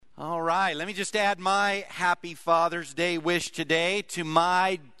All right, let me just add my happy Father's Day wish today to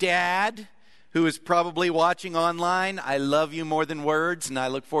my dad, who is probably watching online. I love you more than words, and I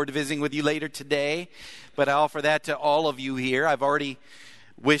look forward to visiting with you later today. But I offer that to all of you here. I've already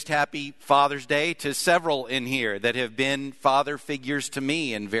wished happy Father's Day to several in here that have been father figures to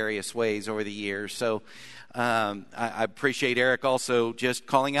me in various ways over the years. So I appreciate Eric also just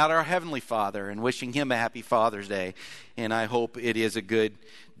calling out our Heavenly Father and wishing him a happy Father's Day. And I hope it is a good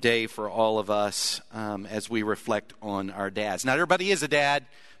day for all of us as we reflect on our dads. Not everybody is a dad,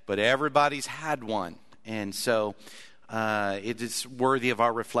 but everybody's had one. And so it is worthy of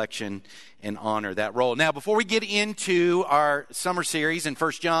our reflection and honor that role. Now, before we get into our summer series in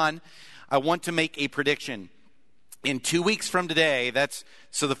 1 John, I want to make a prediction. In 2 weeks from today,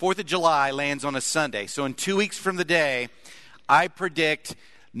 so the 4th of July lands on a Sunday. So in 2 weeks from the day, I predict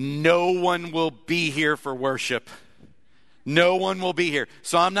no one will be here for worship. No one will be here.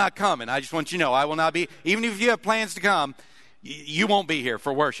 So I'm not coming. I just want you to know I will not be. Even if you have plans to come, you won't be here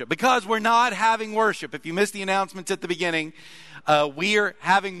for worship because we're not having worship. If you missed the announcements at the beginning, we are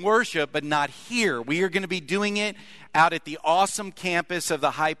having worship, but not here. We are going to be doing it out at the awesome campus of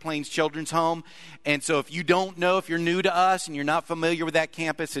the High Plains Children's Home. And so if you don't know, if you're new to us and you're not familiar with that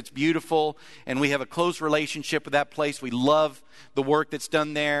campus, it's beautiful. And we have a close relationship with that place. We love the work that's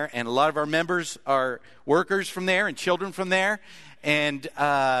done there. And a lot of our members are workers from there and children from there. And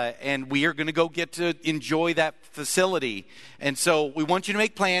we are going to go get to enjoy that facility. And so we want you to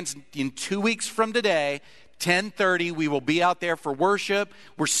make plans. In 2 weeks from today, 10:30, we will be out there for worship.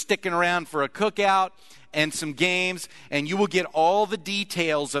 We're sticking around for a cookout and some games, and you will get all the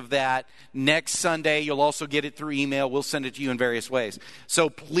details of that next Sunday. You'll also get it through email. We'll send it to you in various ways. So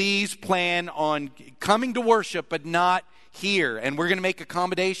please plan on coming to worship, but not here. And we're going to make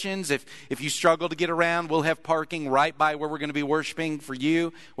accommodations. If you struggle to get around, we'll have parking right by where we're going to be worshiping for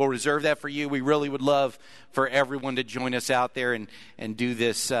you. We'll reserve that for you. We really would love for everyone to join us out there and do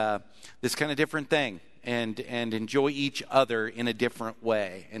this kind of different thing. And enjoy each other in a different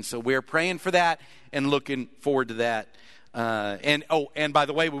way. And so we're praying for that and looking forward to that. And by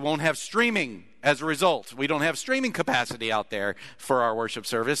the way, we won't have streaming as a result. We don't have streaming capacity out there for our worship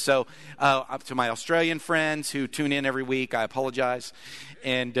service. So up to my Australian friends who tune in every week, I apologize.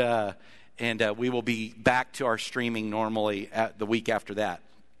 And we will be back to our streaming normally at the week after that.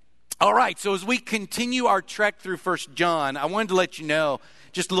 All right, so as we continue our trek through 1 John, I wanted to let you know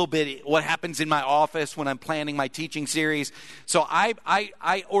just a little bit what happens in my office when I'm planning my teaching series. So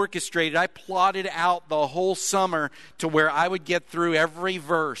I orchestrated, I plotted out the whole summer to where I would get through every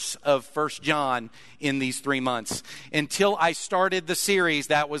verse of 1 John in these 3 months. Until I started the series,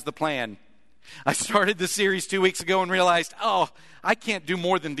 that was the plan. I started the series 2 weeks ago and realized, I can't do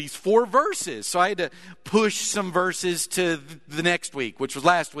more than these 4 verses. So I had to push some verses to the next week, which was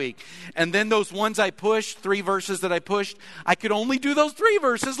last week. And then those ones I pushed, 3 verses that I pushed, I could only do those 3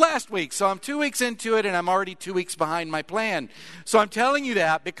 verses last week. So I'm 2 weeks into it and I'm already 2 weeks behind my plan. So I'm telling you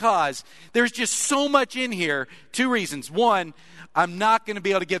that because there's just so much in here. 2 reasons. One, I'm not going to be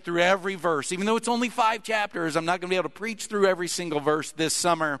able to get through every verse. Even though it's only 5 chapters, I'm not going to be able to preach through every single verse this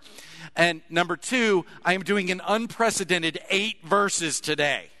summer. And number 2, I am doing an unprecedented 8 verses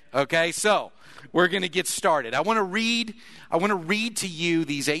today. Okay, so we're going to get started. I want to read to you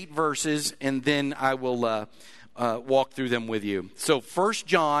these 8 verses, and then I will walk through them with you. So 1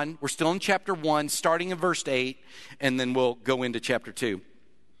 John, we're still in chapter 1, starting in verse 8, and then we'll go into chapter 2.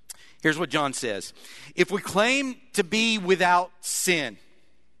 Here's what John says. If we claim to be without sin,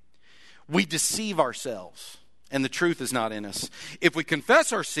 we deceive ourselves, and the truth is not in us. If we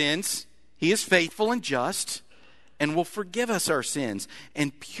confess our sins, he is faithful and just, and will forgive us our sins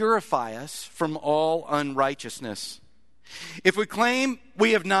and purify us from all unrighteousness. If we claim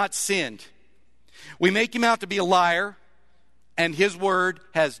we have not sinned, we make him out to be a liar, and his word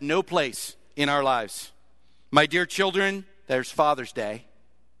has no place in our lives. My dear children, there's Father's Day.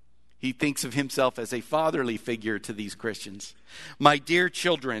 He thinks of himself as a fatherly figure to these Christians. My dear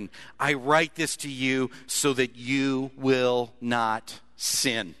children, I write this to you so that you will not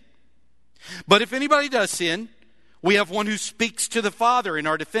sin. But if anybody does sin, we have one who speaks to the Father in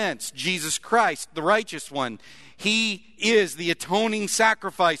our defense, Jesus Christ, the righteous one. He is the atoning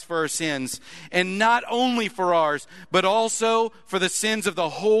sacrifice for our sins, and not only for ours, but also for the sins of the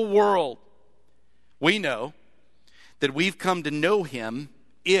whole world. We know that we've come to know him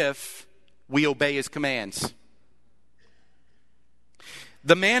if we obey his commands.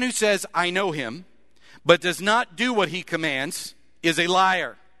 The man who says, I know him, but does not do what he commands, is a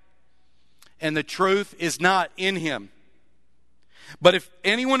liar, and the truth is not in him. But if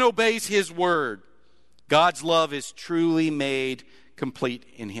anyone obeys his word, God's love is truly made complete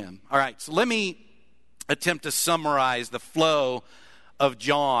in him. All right, so let me attempt to summarize the flow of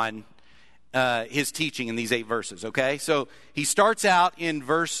John, his teaching in these 8 verses, okay? So he starts out in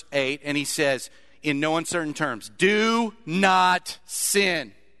verse 8 and he says, in no uncertain terms, do not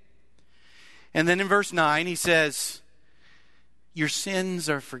sin. And then in verse 9 he says, your sins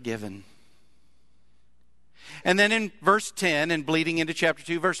are forgiven. And then in verse 10 and bleeding into chapter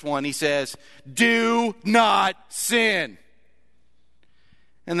 2, verse 1, he says, do not sin.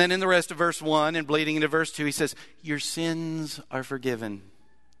 And then in the rest of verse 1 and bleeding into verse 2, he says, your sins are forgiven.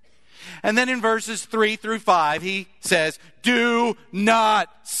 And then in verses 3 through 5, he says, do not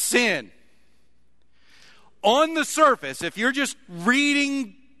sin. On the surface, if you're just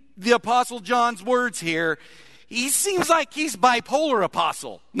reading the Apostle John's words here, he seems like he's bipolar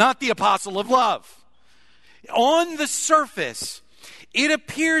apostle, not the apostle of love. On the surface, it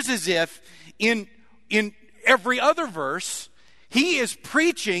appears as if in every other verse, he is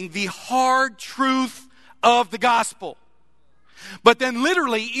preaching the hard truth of the gospel. But then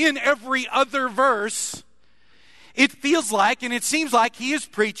literally in every other verse, it feels like and it seems like he is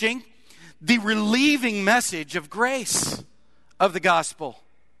preaching the relieving message of grace of the gospel.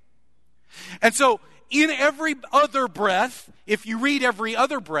 And so in every other breath, if you read every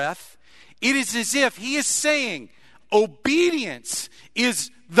other breath, it is as if he is saying obedience is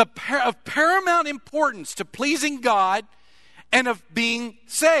of paramount importance to pleasing God and of being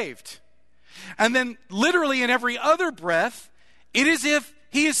saved. And then literally in every other breath, it is as if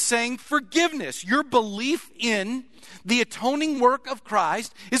he is saying forgiveness. Your belief in the atoning work of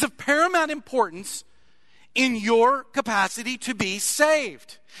Christ is of paramount importance in your capacity to be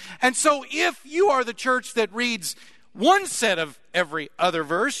saved. And so if you are the church that reads one set of every other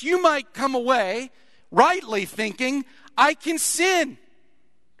verse, you might come away rightly thinking, I can sin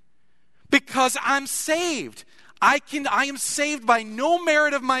because I'm saved. I am saved by no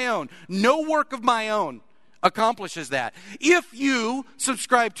merit of my own. No work of my own accomplishes that. If you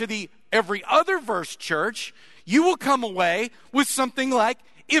subscribe to the every other verse church, you will come away with something like,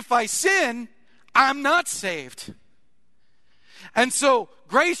 if I sin, I'm not saved. And so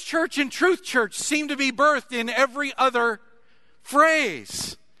Grace Church and Truth Church seem to be birthed in every other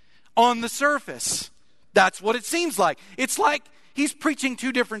phrase on the surface. That's what it seems like. It's like he's preaching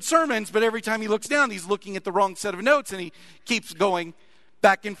 2 different sermons, but every time he looks down, he's looking at the wrong set of notes and he keeps going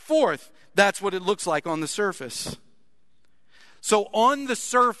back and forth. That's what it looks like on the surface. So on the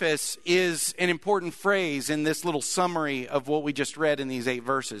surface is an important phrase in this little summary of what we just read in these 8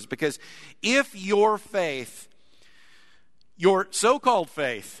 verses. Because if your faith, your so-called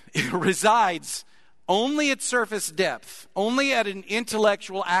faith, resides only at surface depth, only at an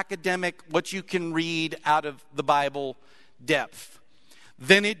intellectual, academic, what you can read out of the Bible depth,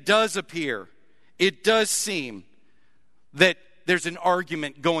 then it does appear, it does seem that there's an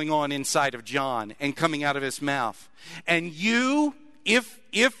argument going on inside of John and coming out of his mouth. And you, if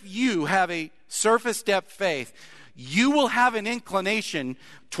you have a surface depth faith, you will have an inclination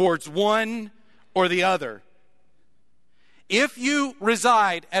towards one or the other. If you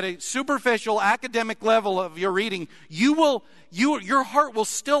reside at a superficial academic level of your reading, your heart will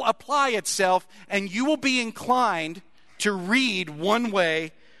still apply itself and you will be inclined to read one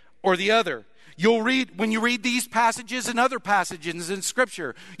way or the other. You'll read, when you read these passages and other passages in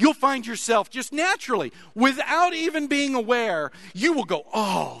Scripture, you'll find yourself just naturally, without even being aware, you will go,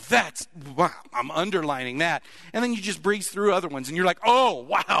 oh, wow, I'm underlining that. And then you just breeze through other ones and you're like, oh,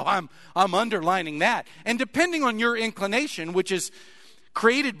 wow, I'm underlining that. And depending on your inclination, which is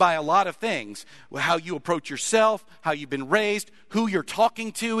created by a lot of things, how you approach yourself, how you've been raised, who you're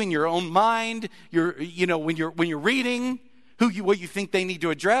talking to in your own mind, when you're reading, what you think they need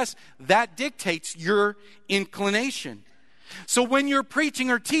to address, that dictates your inclination. So when you're preaching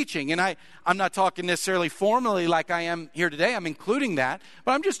or teaching, and I'm not talking necessarily formally like I am here today, I'm including that,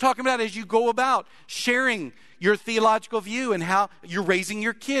 but I'm just talking about as you go about sharing your theological view and how you're raising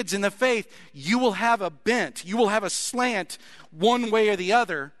your kids in the faith, you will have a bent, you will have a slant one way or the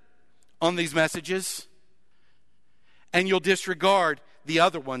other on these messages, and you'll disregard the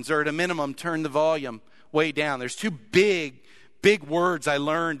other ones, or at a minimum, turn the volume way down. There's 2 big words I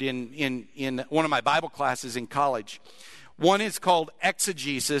learned in one of my Bible classes in college. One is called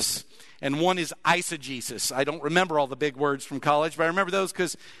exegesis, and one is eisegesis. I don't remember all the big words from college, but I remember those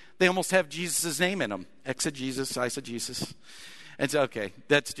because they almost have Jesus' name in them. Exegesis, eisegesis. It's okay.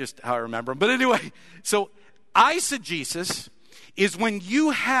 That's just how I remember them. But anyway, so eisegesis is when you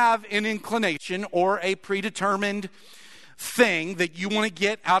have an inclination or a predetermined thing that you want to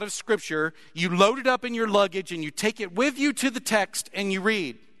get out of Scripture, you load it up in your luggage and you take it with you to the text and you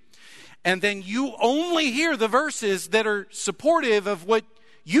read. And then you only hear the verses that are supportive of what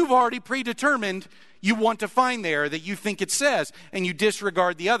you've already predetermined you want to find there, that you think it says, and you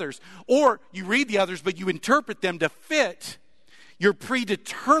disregard the others. Or you read the others, but you interpret them to fit your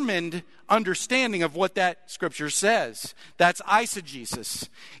predetermined understanding of what that scripture says. That's eisegesis.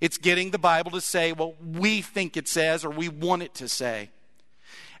 It's getting the Bible to say what we think it says or we want it to say.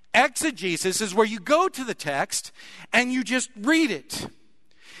 Exegesis is where you go to the text and you just read it.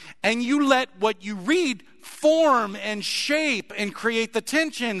 And you let what you read form and shape and create the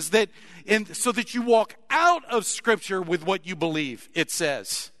tensions so that you walk out of Scripture with what you believe it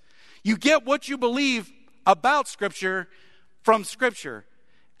says. You get what you believe about Scripture from Scripture.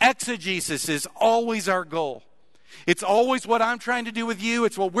 Exegesis is always our goal. It's always what I'm trying to do with you.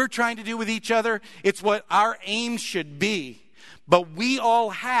 It's what we're trying to do with each other. It's what our aim should be. But we all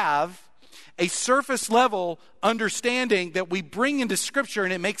have a surface level understanding that we bring into Scripture,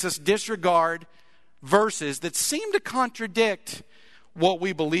 and it makes us disregard verses that seem to contradict what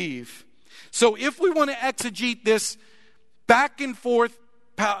we believe. So if we want to exegete this back and forth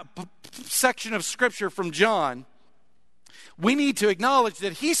section of Scripture from John, we need to acknowledge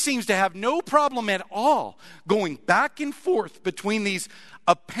that he seems to have no problem at all going back and forth between these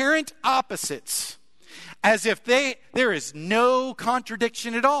apparent opposites, as if there is no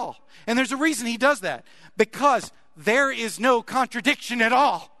contradiction at all. And there's a reason he does that. Because there is no contradiction at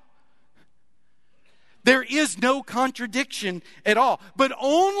all. There is no contradiction at all. But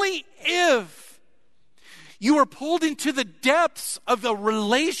only if you are pulled into the depths of the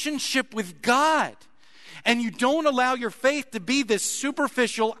relationship with God, and you don't allow your faith to be this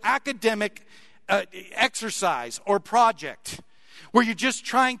superficial academic exercise or project where you're just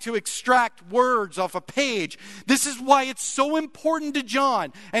trying to extract words off a page. This is why it's so important to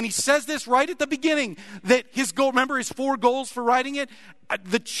John. And he says this right at the beginning, that his goal, remember his 4 goals for writing it?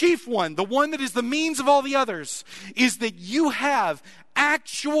 The chief one, the one that is the means of all the others, is that you have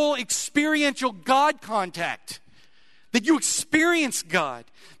actual experiential God contact. That you experience God.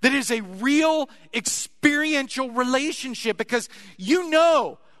 That is a real experiential relationship. Because you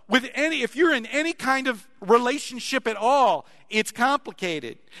know, if you're in any kind of relationship at all, it's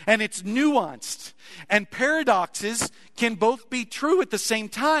complicated and it's nuanced. And paradoxes can both be true at the same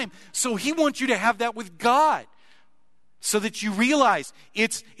time. So he wants you to have that with God, so that you realize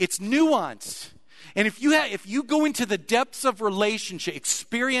it's nuanced. And if you go into the depths of relationship,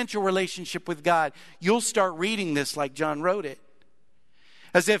 experiential relationship with God, you'll start reading this like John wrote it.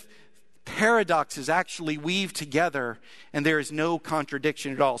 As if paradoxes actually weave together and there is no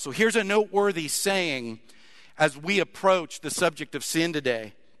contradiction at all. So here's a noteworthy saying as we approach the subject of sin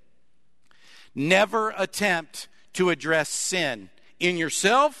today. Never attempt to address sin in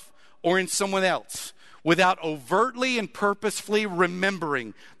yourself or in someone else without overtly and purposefully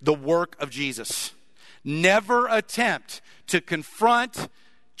remembering the work of Jesus. Never attempt to confront,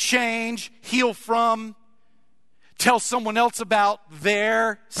 change, heal from, tell someone else about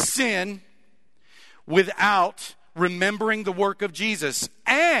their sin without remembering the work of Jesus.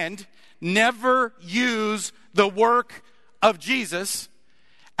 And never use the work of Jesus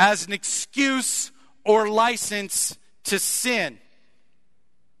as an excuse or license to sin.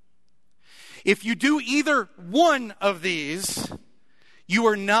 If you do either one of these, you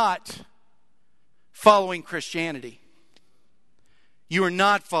are not following Christianity. You are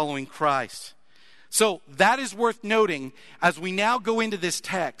not following Christ. So that is worth noting as we now go into this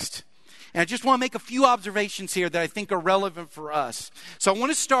text. And I just want to make a few observations here that I think are relevant for us. So I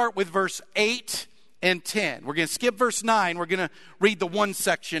want to start with verse 8 and 10. We're going to skip verse 9. We're going to read the one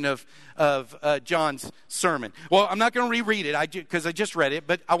section of John's sermon. Well, I'm not going to reread it because I just read it,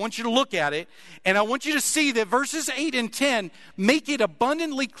 but I want you to look at it, and I want you to see that verses 8 and 10 make it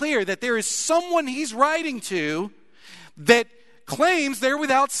abundantly clear that there is someone he's writing to that claims they're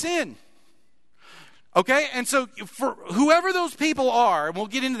without sin. Okay? And so for whoever those people are, and we'll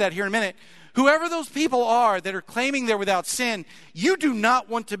get into that here in a minute, whoever those people are that are claiming they're without sin, you do not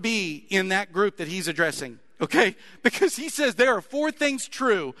want to be in that group that he's addressing. Okay? Because he says there are 4 things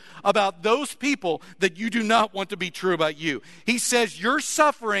true about those people that you do not want to be true about you. He says you're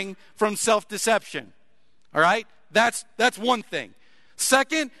suffering from self-deception. All right? That's one thing.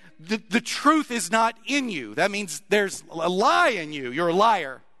 Second, the truth is not in you. That means there's a lie in you. You're a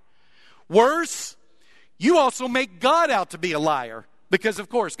liar. Worse, you also make God out to be a liar. Because, of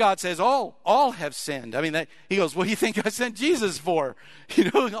course, God says all have sinned. I mean, he goes, what do you think I sent Jesus for?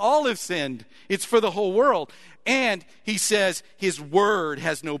 All have sinned. It's for the whole world. And he says his word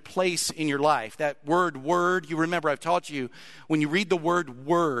has no place in your life. That word, you remember I've taught you, when you read the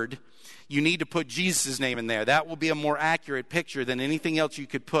word, you need to put Jesus' name in there. That will be a more accurate picture than anything else you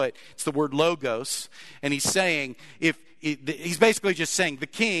could put. It's the word logos. And he's saying, he's basically just saying the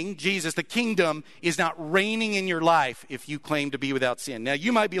king, Jesus, the kingdom is not reigning in your life if you claim to be without sin. Now,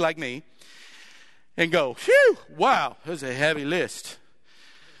 you might be like me and go, phew, wow, that's a heavy list.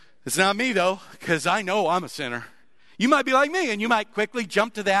 It's not me, though, because I know I'm a sinner. You might be like me, and you might quickly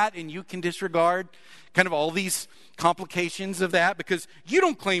jump to that, and you can disregard kind of all these complications of that because you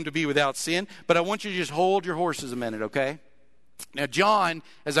don't claim to be without sin, but I want you to just hold your horses a minute, okay? Now, John,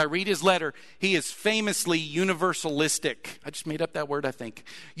 as I read his letter, he is famously universalistic. I just made up that word, I think.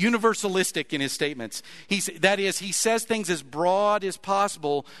 Universalistic in his statements. That is, he says things as broad as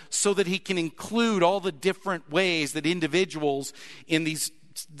possible so that he can include all the different ways that individuals in this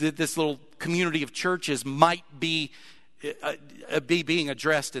little community of churches might be being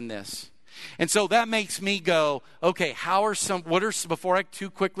addressed in this. And so that makes me go, okay, before I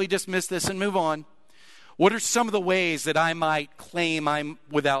too quickly dismiss this and move on, what are some of the ways that I might claim I'm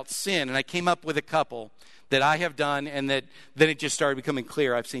without sin? And I came up with a couple that I have done, and that then it just started becoming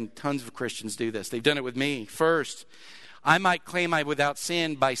clear. I've seen tons of Christians do this. They've done it with me. First, I might claim I'm without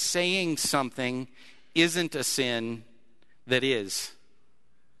sin by saying something isn't a sin that is.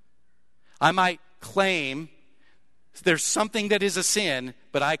 I might claim there's something that is a sin,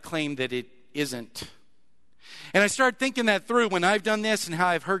 but I claim that it isn't. And I started thinking that through when I've done this and how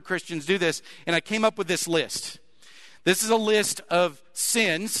I've heard Christians do this, and I came up with this list. This is a list of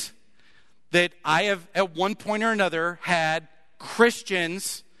sins that I have at one point or another had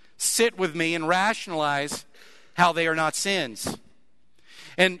Christians sit with me and rationalize how they are not sins.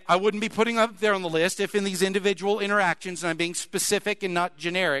 And I wouldn't be putting up there on the list if in these individual interactions, and I'm being specific and not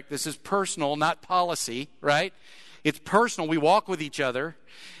generic, this is personal, not policy, right? It's personal. We walk with each other.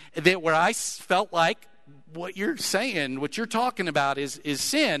 That where I felt like what you're saying, what you're talking about is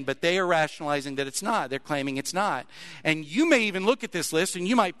sin, but they are rationalizing that it's not. They're claiming it's not. And you may even look at this list and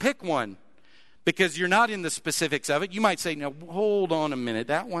you might pick one because you're not in the specifics of it. You might say, no, hold on a minute,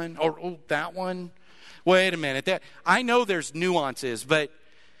 that one, or that one. Wait a minute. I know there's nuances, but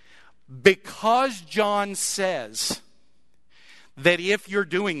because John says that if you're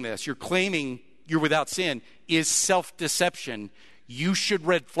doing this, you're claiming you're without sin, is self-deception, you should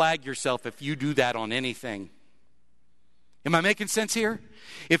red flag yourself if you do that on anything. Am I making sense here?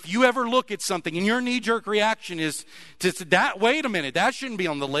 If you ever look at something and your knee-jerk reaction is to that, wait a minute, that shouldn't be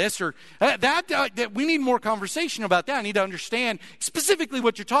on the list, or that we need more conversation about that. I need to understand specifically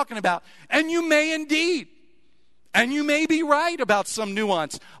what you're talking about. And you may indeed. And you may be right about some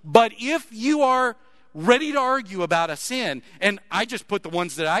nuance. But if you are ready to argue about a sin, and I just put the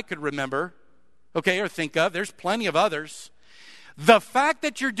ones that I could remember, okay, or think of, there's plenty of others. The fact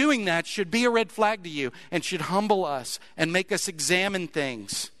that you're doing that should be a red flag to you and should humble us and make us examine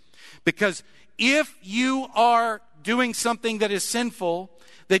things. Because if you are doing something that is sinful,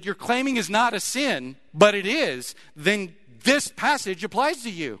 that you're claiming is not a sin, but it is, then this passage applies to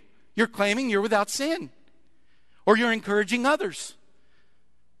you. You're claiming you're without sin. Or you're encouraging others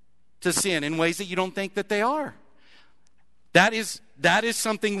to sin in ways that you don't think that they are. That is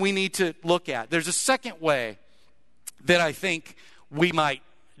something we need to look at. There's a second way that I think we might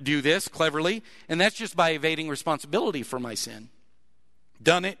do this cleverly, and that's just by evading responsibility for my sin.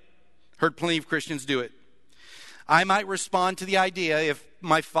 Done it. Heard plenty of Christians do it. I might respond to the idea if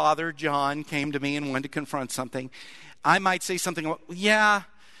my father, John, came to me and wanted to confront something. I might say something like, yeah,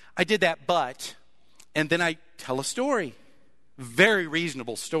 I did that, but... And then I tell a story. Very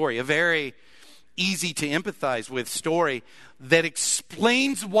reasonable story. A very easy to empathize with story that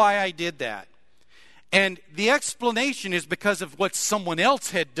explains why I did that. And the explanation is because of what someone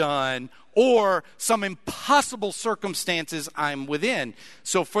else had done or some impossible circumstances I'm within.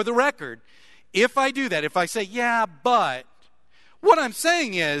 So for the record, if I do that, if I say, yeah, but, what I'm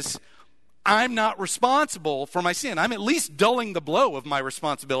saying is, I'm not responsible for my sin. I'm at least dulling the blow of my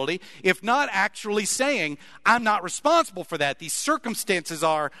responsibility, if not actually saying, I'm not responsible for that. These circumstances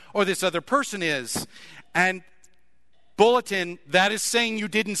are, or this other person is. And bulletin, that is saying you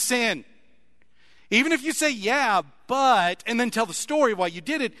didn't sin. Even if you say, yeah, but, and then tell the story why you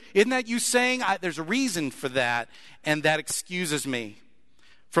did it, isn't that you saying, there's a reason for that, and that excuses me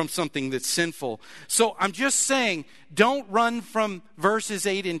from something that's sinful. So I'm just saying, don't run from verses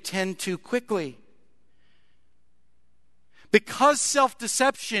 8 and 10 too quickly. Because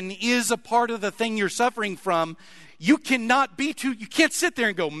self-deception is a part of the thing you're suffering from, you can't sit there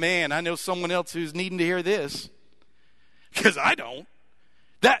and go, man, I know someone else who's needing to hear this. Because I don't.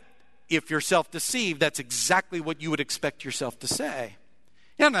 If you're self-deceived, that's exactly what you would expect yourself to say.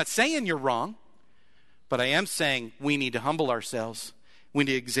 And I'm not saying you're wrong, but I am saying we need to humble ourselves, We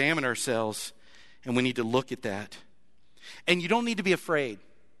need to examine ourselves, and we need to look at that. And you don't need to be afraid.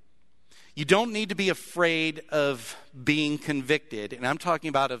 You don't need to be afraid of being convicted. And I'm talking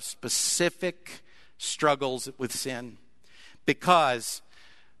about of specific struggles with sin. Because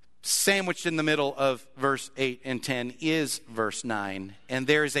sandwiched in the middle of verse 8 and 10 is verse 9. And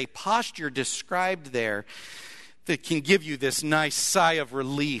there is a posture described there that can give you this nice sigh of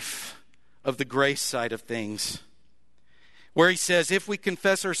relief of the grace side of things. Where he says, if we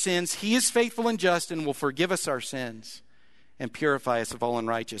confess our sins, he is faithful and just and will forgive us our sins and purify us of all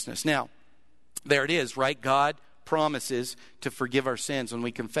unrighteousness. Now, there it is, right? God promises to forgive our sins when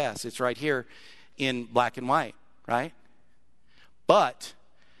we confess. It's right here in black and white, right? But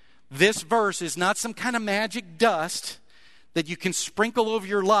this verse is not some kind of magic dust that you can sprinkle over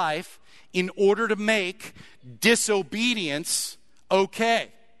your life in order to make disobedience okay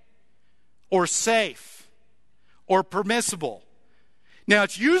or safe or permissible. Now,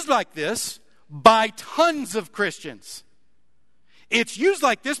 it's used like this by tons of Christians. It's used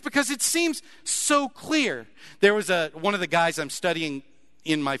like this because it seems so clear. There was one of the guys I'm studying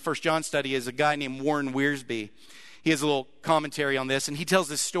in my 1 John study is a guy named Warren Wiersbe. He has a little commentary on this, and he tells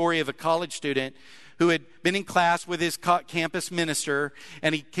this story of a college student who had been in class with his campus minister,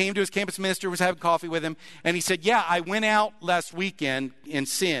 and he came to his campus minister, was having coffee with him, and he said, yeah, I went out last weekend and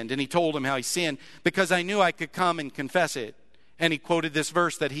sinned. And he told him how he sinned because I knew I could come and confess it. And he quoted this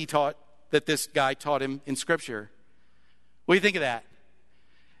verse that this guy taught him in Scripture. What do you think of that?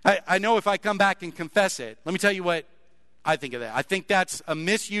 I know if I come back and confess it. Let me tell you what I think of that. I think that's a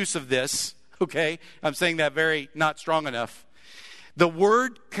misuse of this, okay? I'm saying that very not strong enough. The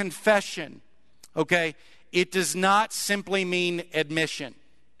word confession, okay, it does not simply mean admission.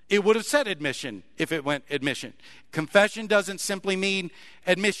 It would have said admission if it went admission. Confession doesn't simply mean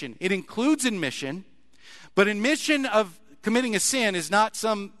admission. It includes admission, but admission of committing a sin is not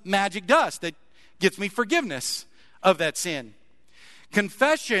some magic dust that gets me forgiveness of that sin.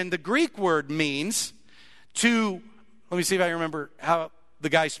 Confession, the Greek word means to, let me see if I remember how the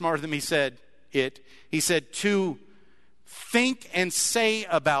guy smarter than me said it. He said to think and say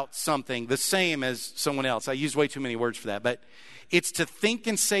about something the same as someone else. I use way too many words for that, but it's to think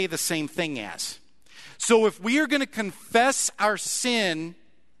and say the same thing as. So if we are going to confess our sin,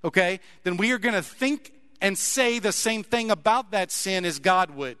 okay, then we are going to think and say the same thing about that sin as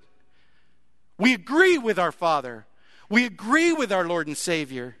God would. We agree with our Father. We agree with our Lord and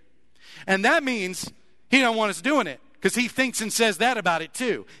Savior. And that means he don't want us doing it because he thinks and says that about it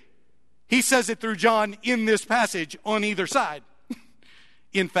too. He says it through John in this passage on either side,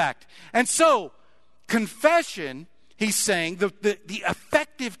 in fact. And so, confession, he's saying, the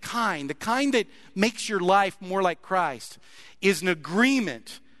effective kind, the kind that makes your life more like Christ, is an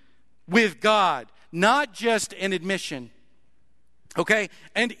agreement with God, not just an admission. Okay?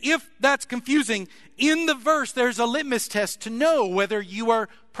 And if that's confusing, in the verse there's a litmus test to know whether you are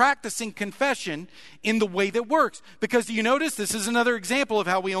practicing confession in the way that works. Because do you notice, this is another example of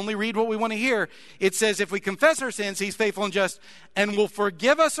how we only read what we want to hear. It says, if we confess our sins, he's faithful and just and will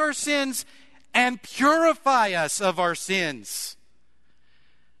forgive us our sins and purify us of our sins.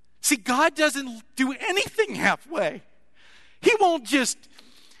 See, God doesn't do anything halfway. He won't just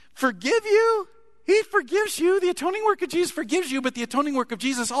forgive you. He forgives you. The atoning work of Jesus forgives you, but the atoning work of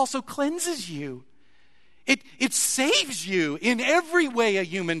Jesus also cleanses you. It saves you in every way a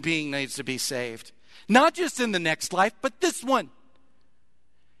human being needs to be saved. Not just in the next life, but this one.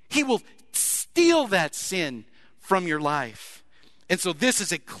 He will steal that sin from your life. And so this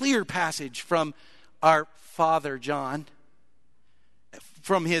is a clear passage from our Father John,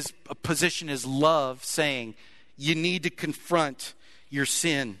 from his position as love, saying you need to confront your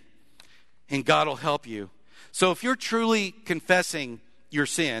sin. And God will help you. So if you're truly confessing your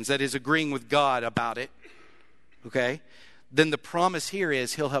sins, that is agreeing with God about it, okay, then the promise here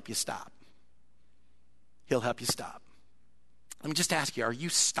is he'll help you stop. He'll help you stop. Let me just ask you, are you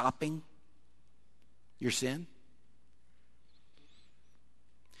stopping your sin?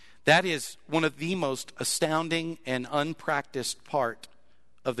 That is one of the most astounding and unpracticed part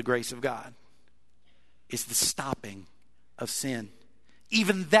of the grace of God, is the stopping of sin.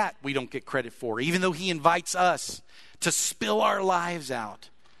 Even that we don't get credit for, even though he invites us to spill our lives out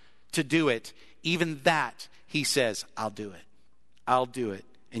to do it. Even that, he says, I'll do it. I'll do it,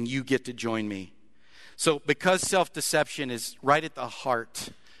 and you get to join me. So because self-deception is right at the heart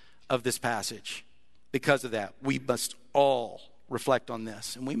of this passage, because of that, we must all reflect on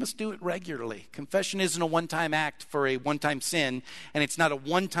this, and we must do it regularly. Confession isn't a one-time act for a one-time sin, and it's not a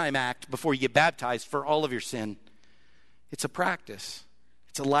one-time act before you get baptized for all of your sin. It's a practice.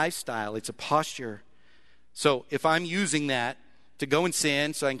 It's a lifestyle. It's a posture. So if I'm using that to go and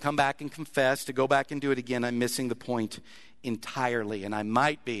sin so I can come back and confess, to go back and do it again, I'm missing the point entirely. And I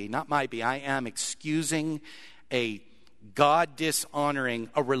am excusing a God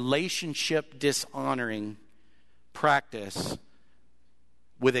dishonoring, a relationship dishonoring practice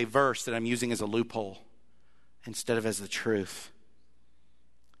with a verse that I'm using as a loophole instead of as the truth.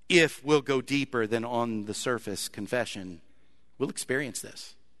 If we'll go deeper than on the surface confession, we'll experience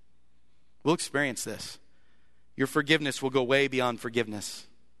this. We'll experience this. Your forgiveness will go way beyond forgiveness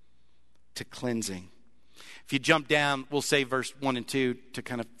to cleansing. If you jump down, we'll say verse 1 and 2 to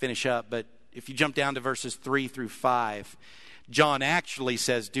kind of finish up, but if you jump down to verses 3 through 5, John actually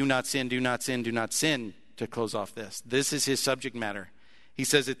says, do not sin, do not sin, do not sin, to close off this. This is his subject matter. He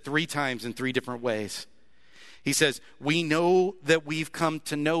says it 3 times in 3 different ways. He says, we know that we've come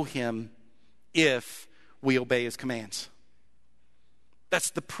to know him if we obey his commands.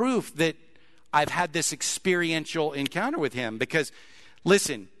 That's the proof that I've had this experiential encounter with him. Because,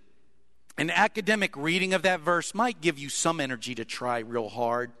 listen, an academic reading of that verse might give you some energy to try real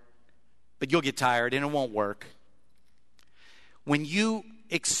hard, but you'll get tired and it won't work. When you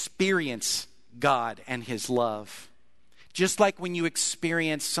experience God and his love, just like when you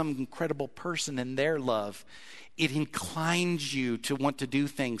experience some incredible person and their love, it inclines you to want to do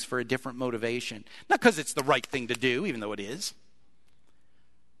things for a different motivation. Not because it's the right thing to do, even though it is,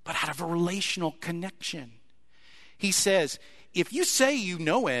 but out of a relational connection. He says, if you say you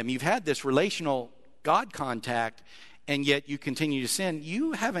know him, you've had this relational God contact, and yet you continue to sin,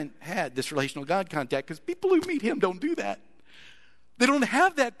 you haven't had this relational God contact, because people who meet him don't do that. They don't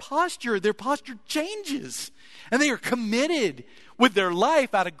have that posture. Their posture changes. And they are committed with their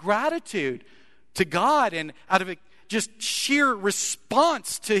life out of gratitude to God and out of a just sheer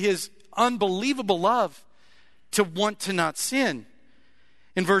response to his unbelievable love to want to not sin.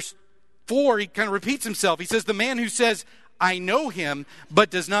 In verse 4, he kind of repeats himself. He says, the man who says, I know him, but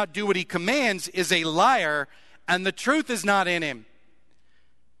does not do what he commands is a liar, and the truth is not in him.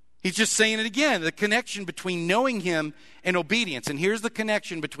 He's just saying it again, the connection between knowing him and obedience. And here's the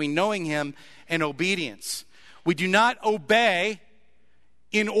connection between knowing him and obedience. We do not obey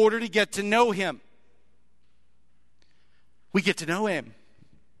in order to get to know him. We get to know him.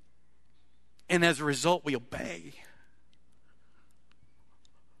 And as a result, we obey.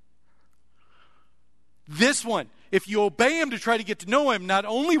 This one, if you obey him to try to get to know him, not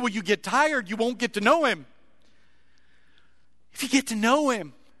only will you get tired, you won't get to know him. If you get to know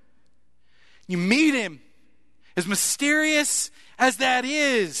him, you meet him, as mysterious as that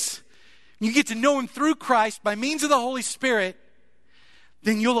is, you get to know him through Christ by means of the Holy Spirit,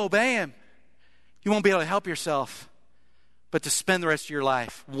 then you'll obey him. You won't be able to help yourself, but to spend the rest of your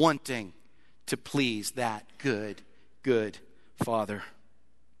life wanting to please that good, good Father.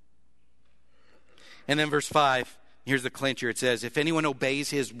 And then verse 5, here's the clincher. It says, if anyone obeys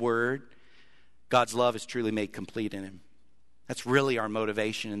his word, God's love is truly made complete in him. That's really our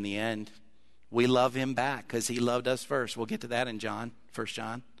motivation in the end. We love him back because he loved us first. We'll get to that in 1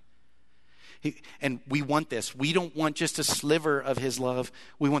 John. And we want this. We don't want just a sliver of his love.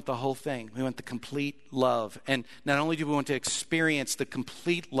 We want the whole thing. We want the complete love. And not only do we want to experience the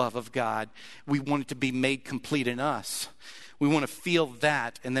complete love of God, we want it to be made complete in us. We want to feel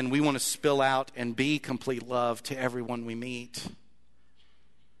that, and then we want to spill out and be complete love to everyone we meet.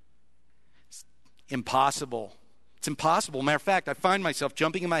 It's impossible. It's impossible. Matter of fact, I find myself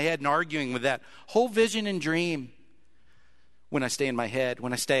jumping in my head and arguing with that whole vision and dream when I stay in my head,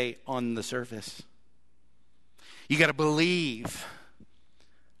 when I stay on the surface. You got to believe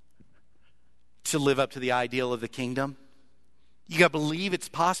to live up to the ideal of the kingdom. You got to believe it's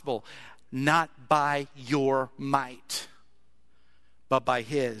possible, not by your might, but by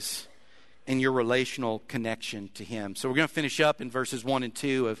his and your relational connection to him. So we're going to finish up in verses 1 and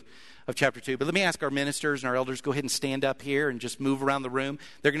 2 of chapter 2. But let me ask our ministers and our elders, go ahead and stand up here and just move around the room.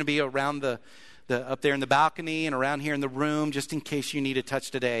 They're going to be around the up there in the balcony and around here in the room, just in case you need a touch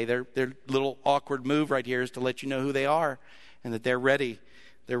today. Their little awkward move right here is to let you know who they are and that they're ready.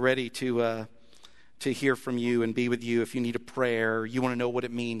 They're ready to hear from you and be with you. If you need a prayer, or you want to know what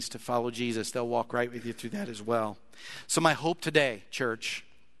it means to follow Jesus, they'll walk right with you through that as well. So my hope today, church,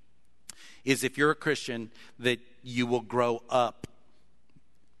 is if you're a Christian, that you will grow up.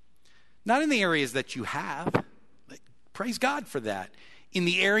 Not in the areas that you have. Praise God for that. In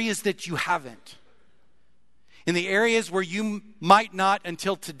the areas that you haven't. In the areas where you might not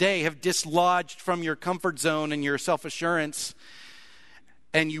until today have dislodged from your comfort zone and your self-assurance,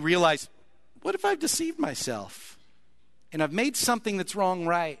 and you realize, what if I've deceived myself? And I've made something that's wrong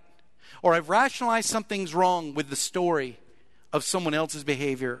right. Or I've rationalized something's wrong with the story of someone else's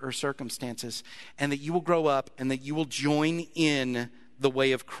behavior or circumstances, and that you will grow up and that you will join in the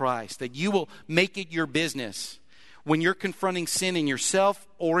way of Christ, that you will make it your business when you're confronting sin in yourself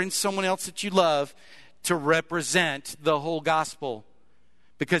or in someone else that you love to represent the whole gospel.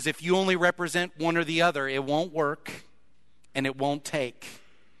 Because if you only represent one or the other, it won't work and it won't take.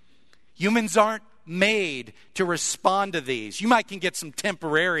 Humans aren't made to respond to these. You might can get some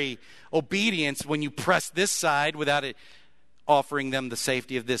temporary obedience when you press this side without it offering them the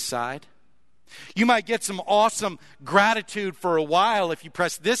safety of this side. You might get some awesome gratitude for a while if you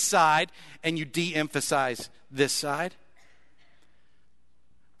press this side and you de-emphasize this side.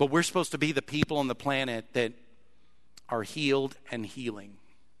 But we're supposed to be the people on the planet that are healed and healing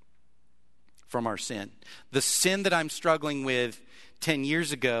from our sin. The sin that I'm struggling with 10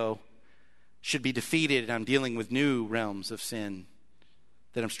 years ago should be defeated, and I'm dealing with new realms of sin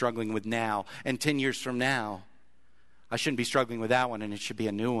that I'm struggling with now. And 10 years from now, I shouldn't be struggling with that one, and it should be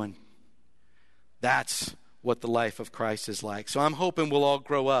a new one. That's what the life of Christ is like. So I'm hoping we'll all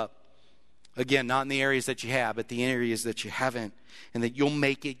grow up. Again, not in the areas that you have, but the areas that you haven't. And that you'll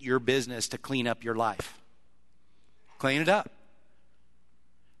make it your business to clean up your life. Clean it up.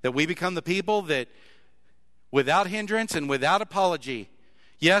 That we become the people that, without hindrance and without apology,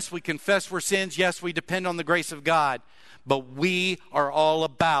 yes, we confess we're sins. Yes, we depend on the grace of God. But we are all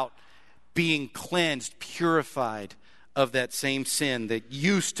about being cleansed, purified of that same sin that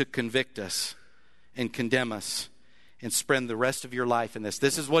used to convict us and condemn us, and spend the rest of your life in this.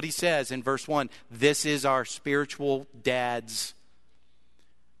 This is what he says in verse 1. This is our spiritual dad's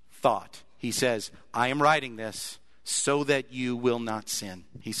thought. He says, I am writing this so that you will not sin.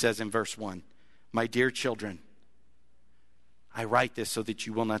 He says in verse 1, my dear children, I write this so that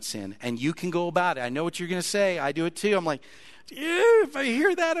you will not sin. And you can go about it. I know what you're going to say. I do it too. I'm like, if I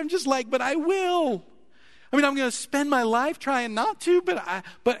hear that, I'm just like, but I will. I mean, I'm going to spend my life trying not to, but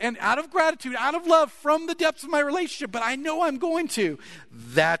out of gratitude, out of love from the depths of my relationship, but I know I'm going to.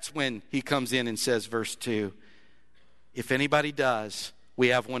 That's when he comes in and says, verse 2, if anybody does, we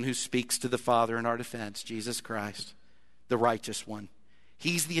have one who speaks to the Father in our defense, Jesus Christ, the righteous one.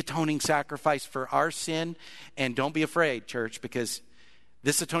 He's the atoning sacrifice for our sin. And don't be afraid, church, because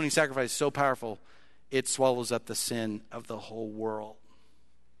this atoning sacrifice is so powerful, it swallows up the sin of the whole world.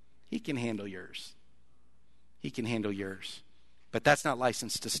 He can handle yours. He can handle yours. But that's not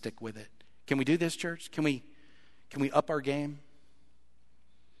licensed to stick with it. Can we do this, church? Can we up our game?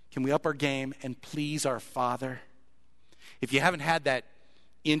 Can we up our game and please our Father? If you haven't had that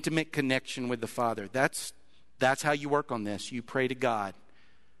intimate connection with the Father, that's how you work on this. You pray to God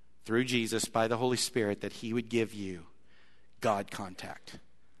through Jesus by the Holy Spirit that he would give you God contact.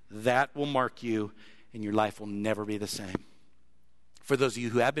 That will mark you and your life will never be the same. For those of you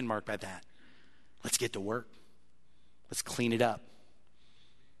who have been marked by that, let's get to work. Let's clean it up.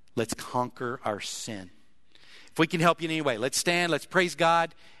 Let's conquer our sin. If we can help you in any way, let's stand, let's praise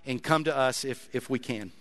God, and come to us if we can.